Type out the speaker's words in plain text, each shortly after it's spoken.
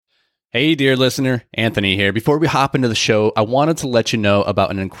Hey, dear listener, Anthony here. Before we hop into the show, I wanted to let you know about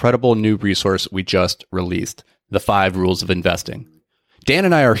an incredible new resource we just released, The 5 Rules of Investing. Dan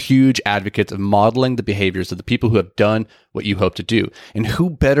and I are huge advocates of modeling the behaviors of the people who have done what you hope to do. And who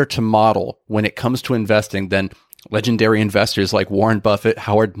better to model when it comes to investing than legendary investors like Warren Buffett,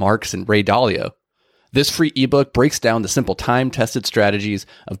 Howard Marks, and Ray Dalio? This free ebook breaks down the simple time-tested strategies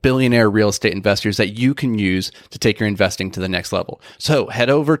of billionaire real estate investors that you can use to take your investing to the next level. So head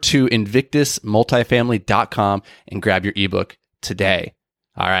over to invictusmultifamily.com and grab your ebook today.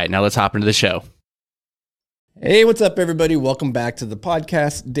 All right, now let's hop into the show. Hey, what's up, everybody? Welcome back to the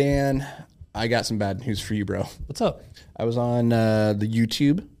podcast. Dan, I got some bad news for you, bro. What's up? I was on the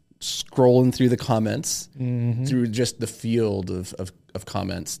YouTube scrolling through the comments, through just the field of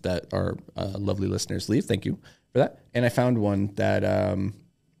comments that our lovely listeners leave. Thank you for that. And I found one that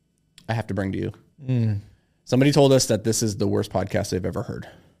I have to bring to you. Somebody told us that this is the worst podcast they've ever heard.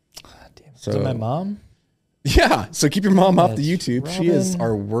 Damn. So my mom? Yeah. So keep your mom off the YouTube. Robin. She is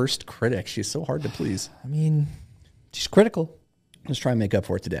our worst critic. She's so hard to please. I mean, she's critical. Let's try and make up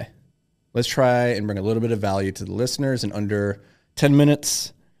for it today. Let's try and bring a little bit of value to the listeners in under 10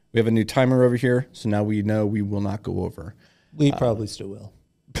 minutes. We have a new timer over here, so now we know we will not go over. We probably still will.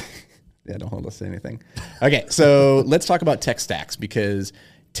 Yeah, don't hold us to anything. Okay, so let's talk about tech stacks because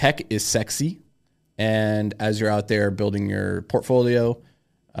tech is sexy. And as you're out there building your portfolio,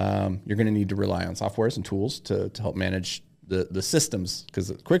 you're going to need to rely on softwares and tools to help manage the systems because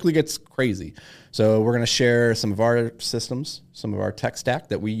it quickly gets crazy. So we're going to share some of our systems, some of our tech stack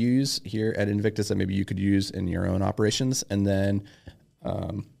that we use here at Invictus that maybe you could use in your own operations. And then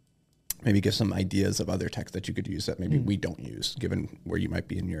maybe give some ideas of other tech that you could use that maybe we don't use, given where you might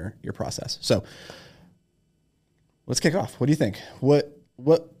be in your process. So let's kick off. What do you think? What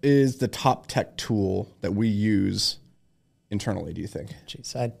is the top tech tool that we use internally, do you think?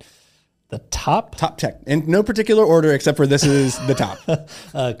 Jeez, the top tech, in no particular order except for this is the top.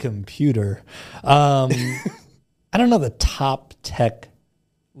 computer. I don't know the top tech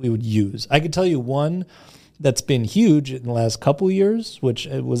we would use. I could tell you one that's been huge in the last couple of years, which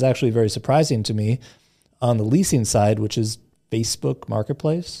was actually very surprising to me on the leasing side, which is Facebook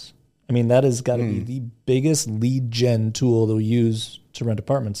Marketplace. I mean, that has got to be the biggest lead gen tool that we use to rent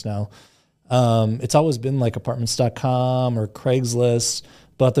apartments now. It's always been like apartments.com or Craigslist,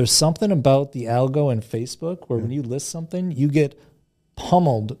 but there's something about the algo in Facebook where when you list something, you get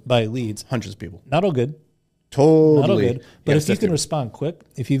pummeled by leads. Hundreds of people. Not all good. Totally. Not all good. But if you can respond quick,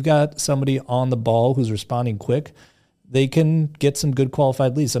 if you've got somebody on the ball who's responding quick, they can get some good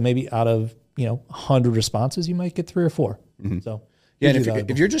qualified leads. So maybe out of 100 responses, you might get 3 or 4. So yeah,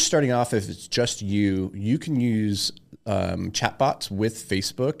 and if you're just starting off, if it's just you can use chatbots with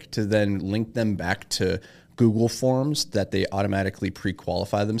Facebook to then link them back to Google Forms that they automatically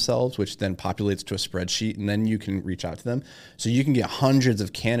pre-qualify themselves, which then populates to a spreadsheet, and then you can reach out to them. So you can get hundreds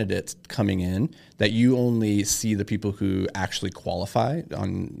of candidates coming in that you only see the people who actually qualify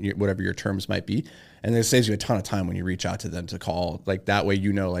on whatever your terms might be. And it saves you a ton of time when you reach out to them to call. Like that way,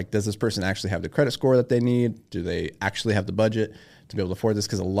 does this person actually have the credit score that they need? Do they actually have the budget to be able to afford this?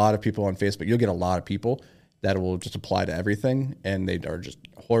 Because a lot of people on Facebook, you'll get a lot of people that will just apply to everything, and they are just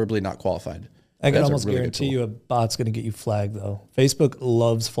horribly not qualified. I can almost guarantee you a bot's going to get you flagged, though. Facebook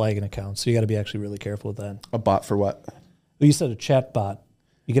loves flagging accounts, so you got to be actually really careful with that. A bot for what? Well, you said a chat bot.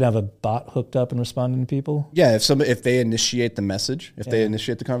 You can have a bot hooked up and responding to people. Yeah, if they initiate the message, they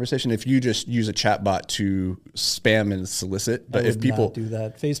initiate the conversation, if you just use a chat bot to spam and solicit, but if people not do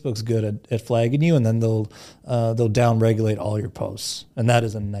that, Facebook's good at flagging you, and then they'll down regulate all your posts, and that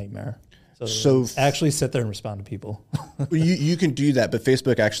is a nightmare. So actually sit there and respond to people. you can do that, but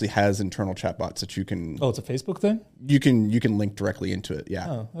Facebook actually has internal chatbots that you can. Oh, it's a Facebook thing? You can link directly into it. Yeah.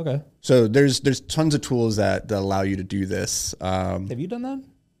 Oh, okay. So there's tons of tools that allow you to do this. Have you done that?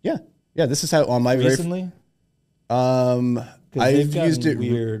 Yeah. Yeah. This is how on my recently. I've used it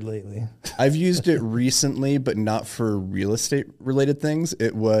weird lately. I've used it recently, but not for real estate related things.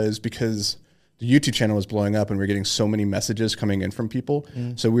 It was because the YouTube channel was blowing up and we were getting so many messages coming in from people.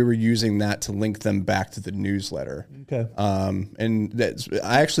 So we were using that to link them back to the newsletter. Okay. And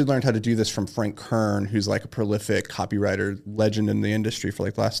I actually learned how to do this from Frank Kern, who's like a prolific copywriter legend in the industry for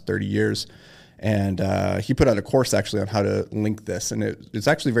like the last 30 years. And he put out a course actually on how to link this. And it's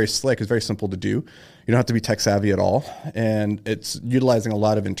actually very slick. It's very simple to do. You don't have to be tech savvy at all. And it's utilizing a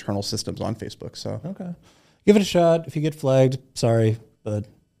lot of internal systems on Facebook. So okay. Give it a shot. If you get flagged, sorry, but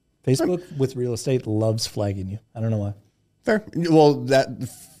Facebook with real estate loves flagging you. I don't know why. Fair. Well, that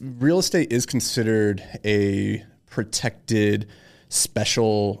real estate is considered a protected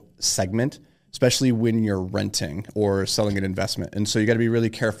special segment, especially when you're renting or selling an investment. And so you got to be really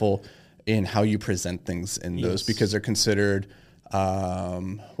careful in how you present things in those because they're considered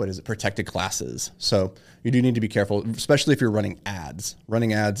protected classes. So you do need to be careful, especially if you're running ads.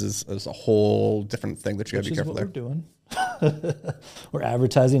 Running ads is a whole different thing that you got to be careful there. We're doing. We're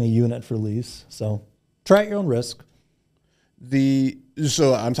advertising a unit for lease, so try at your own risk.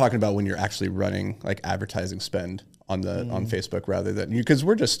 So I'm talking about when you're actually running like advertising spend on Facebook rather than because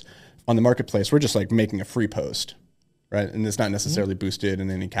we're just on the marketplace. We're just like making a free post, right? And it's not necessarily boosted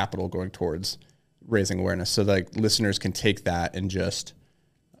and any capital going towards raising awareness. So like listeners can take that and just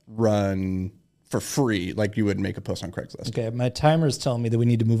run for free like you would make a post on Craigslist. Okay, my timer is telling me that we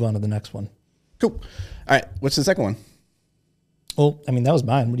need to move on to the next one. Cool. All right, what's the second one? Well, I mean, that was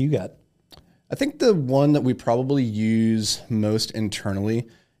mine. What do you got? I think the one that we probably use most internally,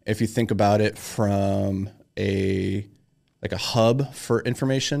 if you think about it from a hub for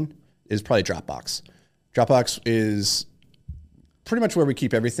information, is probably Dropbox. Dropbox is pretty much where we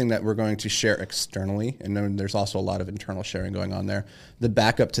keep everything that we're going to share externally. And then there's also a lot of internal sharing going on there. The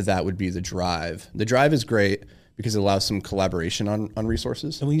backup to that would be the Drive. The Drive is great because it allows some collaboration on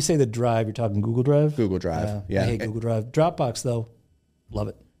resources. And when you say the Drive, you're talking Google Drive? Google Drive, yeah. I hate Google Drive. Dropbox, though, love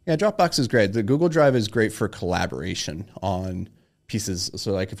it. Yeah, Dropbox is great. The Google Drive is great for collaboration on pieces.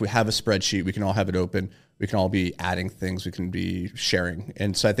 So like if we have a spreadsheet, we can all have it open. We can all be adding things. We can be sharing.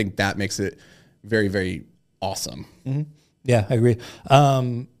 And so I think that makes it very, very awesome. Mm-hmm. Yeah, I agree.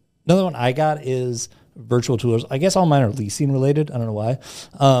 Another one I got is virtual tours. I guess all mine are leasing related. I don't know why.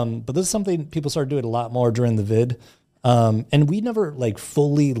 But this is something people started doing a lot more during the vid. And we never like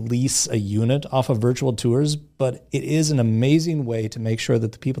fully lease a unit off of virtual tours, but it is an amazing way to make sure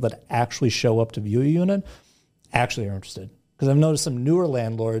that the people that actually show up to view a unit actually are interested. Because I've noticed some newer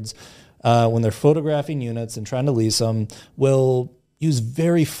landlords, when they're photographing units and trying to lease them, will use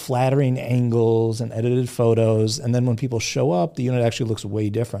very flattering angles and edited photos. And then when people show up, the unit actually looks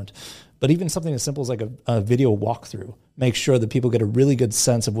way different. But even something as simple as like a video walkthrough, make sure that people get a really good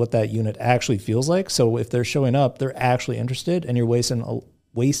sense of what that unit actually feels like. So if they're showing up, they're actually interested, and you're wasting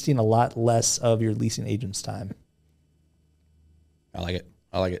a lot less of your leasing agent's time. I like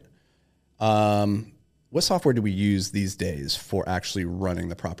it. What software do we use these days for actually running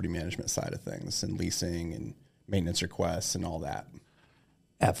the property management side of things and leasing and maintenance requests and all that?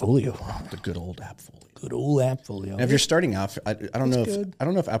 Appfolio. The good old Appfolio. Good old Appfolio. And if you're starting out, I don't know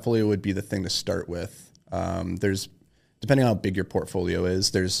if Appfolio would be the thing to start with. There's, depending on how big your portfolio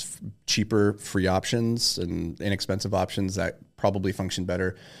is, there's cheaper free options and inexpensive options that probably function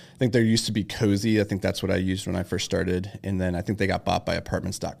better. I think there used to be Cozy. I think that's what I used when I first started. And then I think they got bought by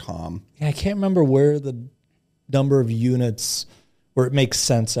apartments.com. Yeah, I can't remember where the number of units where it makes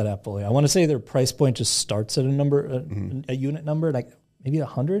sense at Appfolio. I want to say their price point just starts at a number, a unit number, like maybe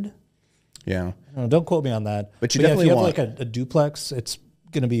 100. Yeah. Don't quote me on that. But you definitely if you want have like a duplex, it's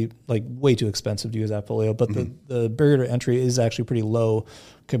going to be like way too expensive to use Appfolio. But the barrier to entry is actually pretty low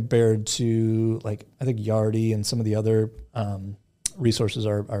compared to like I think Yardi and some of the other resources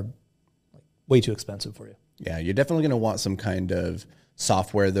are like way too expensive for you. Yeah, you're definitely going to want some kind of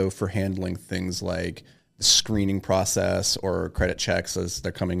software though for handling things like the screening process or credit checks as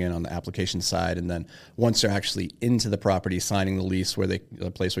they're coming in on the application side. And then once they're actually into the property, signing the lease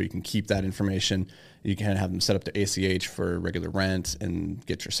a place where you can keep that information, you can have them set up the ACH for regular rent and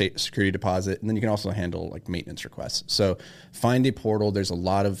get your security deposit. And then you can also handle like maintenance requests. So find a portal. There's a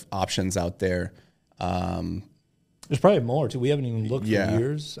lot of options out there. There's probably more too. We haven't even looked for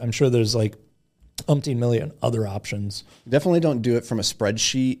years. I'm sure there's like umpteen million other options. Definitely don't do it from a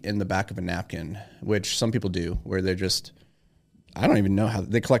spreadsheet in the back of a napkin, which some people do, where they're just, I don't even know how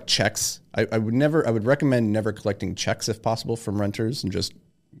they collect checks. I would recommend never collecting checks if possible from renters and just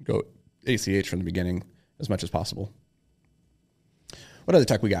go ACH from the beginning as much as possible. What other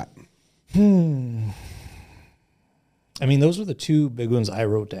tech we got? I mean, those were the two big ones I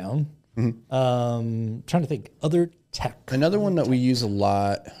wrote down. Trying to think other tech. Another one that we use a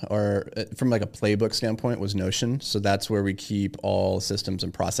lot, or from like a playbook standpoint, was Notion. So that's where we keep all systems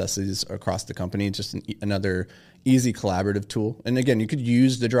and processes across the company. Just another easy collaborative tool. And again, you could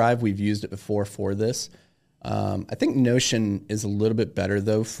use the Drive. We've used it before for this. I think Notion is a little bit better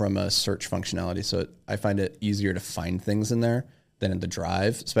though from a search functionality. So I find it easier to find things in there than in the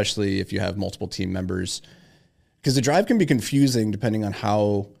Drive, especially if you have multiple team members. Because the Drive can be confusing depending on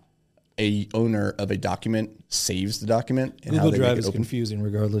how a owner of a document saves the document and Google how they Drive make it is open. confusing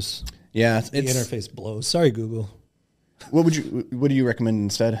regardless. Yeah, The interface blows. Sorry, Google. What do you recommend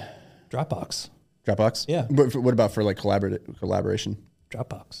instead? Dropbox. Dropbox? Yeah. What about for like collaboration?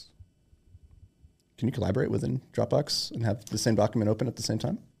 Dropbox. Can you collaborate within Dropbox and have the same document open at the same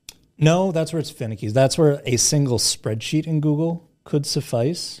time? No, that's where it's finicky. That's where a single spreadsheet in Google could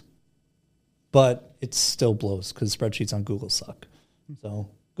suffice. but it still blows because spreadsheets on Google suck. So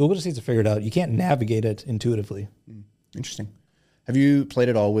Google just needs to figure it out. You can't navigate it intuitively. Interesting. Have you played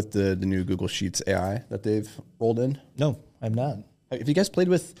at all with the new Google Sheets AI that they've rolled in? No, I'm not. Have you guys played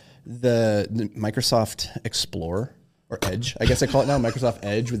with the Microsoft Explorer or Edge? I guess I call it now Microsoft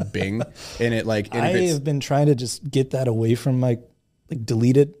Edge with Bing, and it like integrates. I have been trying to just get that away from my, like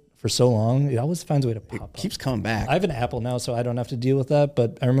delete it for so long. It always finds a way to pop up. Keeps coming back. I have an Apple now, so I don't have to deal with that.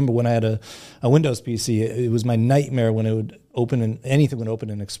 But I remember when I had a Windows PC, it was my nightmare when it would open anything would open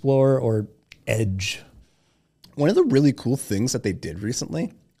in Explorer or Edge. One of the really cool things that they did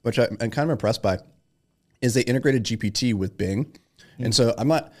recently, which I'm kind of impressed by, is they integrated GPT with Bing. And so I'm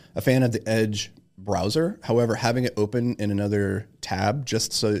not a fan of the Edge browser. However, having it open in another tab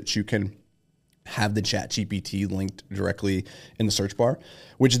just so that you can have the Chat GPT linked directly in the search bar,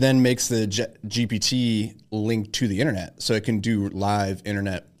 which then makes the GPT link to the internet. So it can do live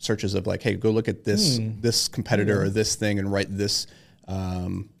internet searches of like, hey, go look at this competitor or this thing and write this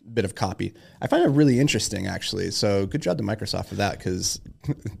bit of copy. I find it really interesting, actually. So good job to Microsoft for that, because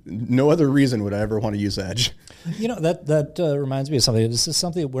no other reason would I ever want to use Edge. You know, that reminds me of something. This is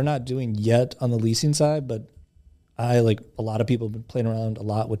something that we're not doing yet on the leasing side, but I, like a lot of people, have been playing around a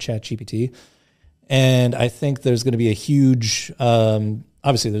lot with ChatGPT. And I think there's going to be a huge,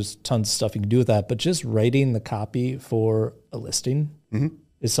 obviously there's tons of stuff you can do with that, but just writing the copy for a listing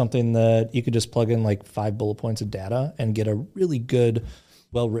is something that you could just plug in like 5 bullet points of data and get a really good,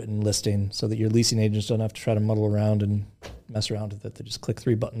 well-written listing so that your leasing agents don't have to try to muddle around and mess around with it. They just click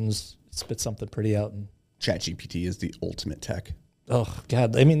 3 buttons, spit something pretty out. And ChatGPT is the ultimate tech. oh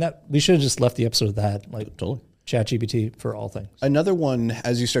God, I mean, that we should have just left the episode of that. Like Totally. ChatGPT for all things. Another one,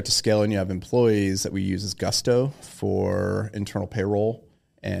 as you start to scale and you have employees, that we use is Gusto for internal payroll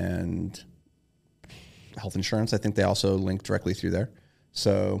and health insurance. I think they also link directly through there.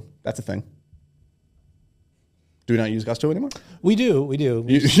 So that's a thing. Do we not use Gusto anymore? We do. We You-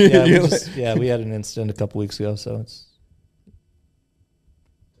 we had an incident a couple weeks ago, so it's.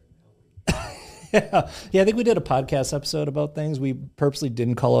 Yeah, I think we did a podcast episode about things. We purposely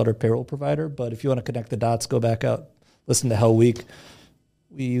didn't call out our payroll provider, but if you want to connect the dots, go back out, listen to Hell Week.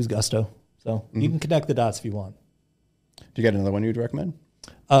 We use Gusto, so you can connect the dots if you want. Do you got another one you'd recommend?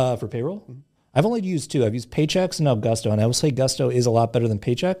 For payroll, I've only used 2. I've used Paychex and now Gusto, and I will say Gusto is a lot better than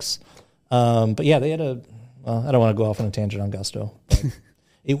Paychex. But yeah, they had a. I don't want to go off on a tangent on Gusto. But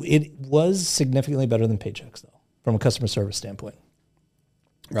it was significantly better than Paychex, though, from a customer service standpoint.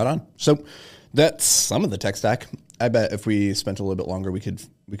 Right on. So that's some of the tech stack. I bet if we spent a little bit longer, we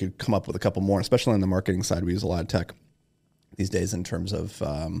could come up with a couple more, especially on the marketing side. We use a lot of tech these days in terms of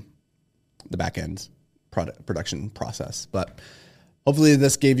the back end production process. But hopefully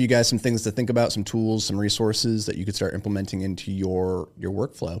this gave you guys some things to think about, some tools, some resources that you could start implementing into your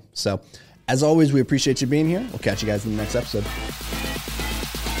workflow. So as always, we appreciate you being here. We'll catch you guys in the next episode.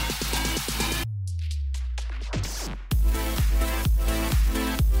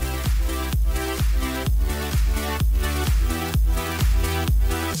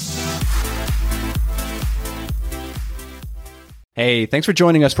 Hey, thanks for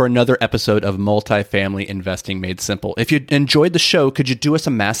joining us for another episode of Multifamily Investing Made Simple. If you enjoyed the show, could you do us a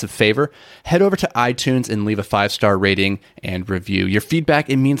massive favor? Head over to iTunes and leave a 5-star rating and review. Your feedback,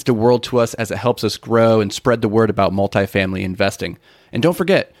 it means the world to us as it helps us grow and spread the word about multifamily investing. And don't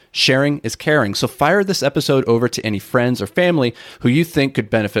forget, sharing is caring. So fire this episode over to any friends or family who you think could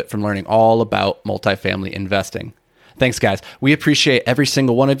benefit from learning all about multifamily investing. Thanks, guys. We appreciate every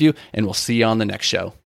single one of you, and we'll see you on the next show.